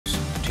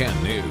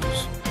10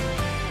 News.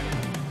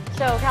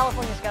 So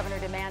California's governor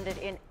demanded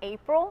in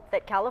April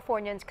that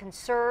Californians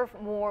conserve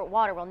more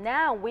water. Well,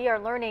 now we are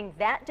learning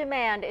that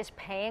demand is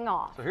paying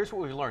off. So here's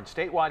what we've learned.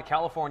 Statewide,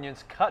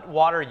 Californians cut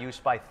water use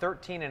by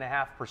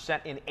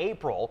 13.5% in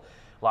April.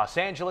 Los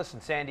Angeles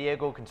and San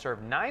Diego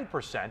conserved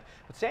 9%,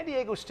 but San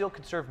Diego still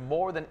conserved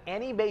more than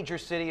any major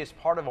city as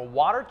part of a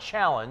water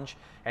challenge.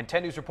 And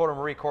 10 News reporter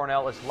Marie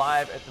Cornell is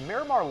live at the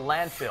Miramar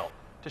landfill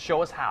to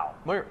show us how.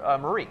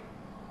 Marie.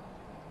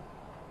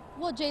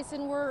 Well,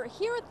 Jason, we're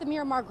here at the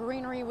Miramar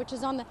Greenery, which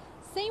is on the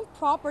same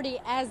property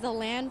as the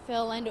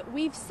landfill, and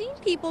we've seen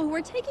people who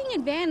are taking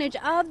advantage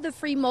of the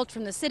free mulch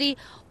from the city.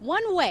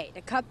 One way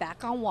to cut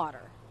back on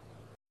water.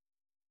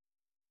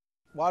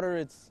 Water,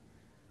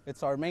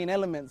 it's our main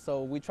element,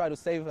 so we try to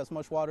save as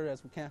much water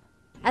as we can.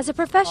 As a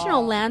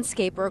professional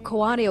landscaper,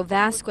 Coadio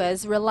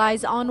Vasquez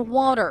relies on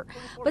water.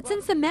 But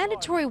since the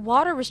mandatory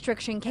water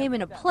restriction came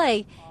into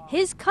play,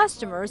 his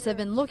customers have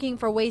been looking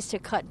for ways to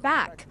cut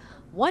back.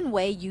 One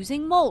way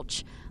using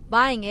mulch,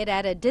 buying it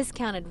at a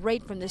discounted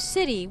rate from the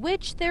city,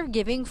 which they're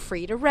giving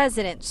free to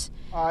residents.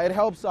 It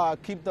helps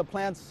keep the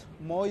plants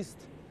moist,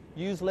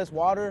 use less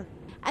water.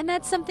 And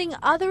that's something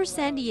other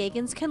San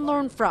Diegans can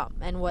learn from,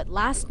 and what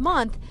last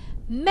month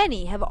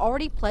many have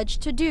already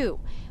pledged to do,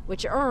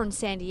 which earned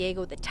San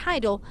Diego the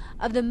title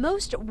of the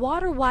most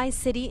water-wise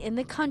city in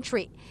the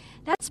country.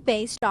 That's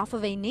based off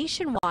of a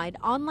nationwide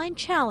online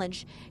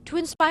challenge to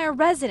inspire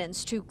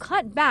residents to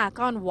cut back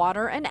on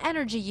water and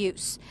energy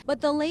use.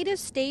 But the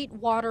latest state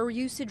water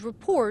usage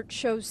report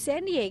shows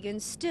San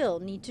Diegans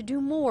still need to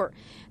do more.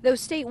 Though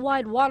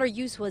statewide water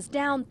use was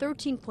down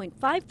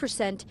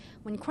 13.5%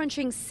 when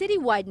crunching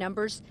citywide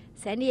numbers,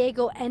 San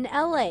Diego and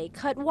LA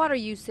cut water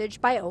usage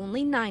by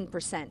only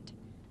 9%.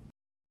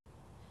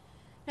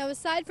 Now,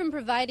 aside from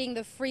providing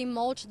the free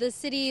mulch, the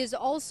city is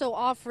also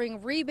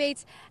offering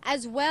rebates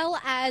as well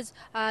as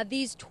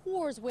these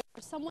tours where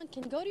someone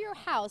can go to your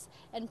house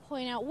and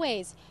point out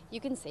ways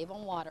you can save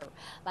on water.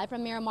 Live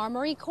from Miramar,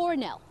 Marie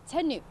Cornell,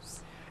 10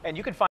 News. And you can find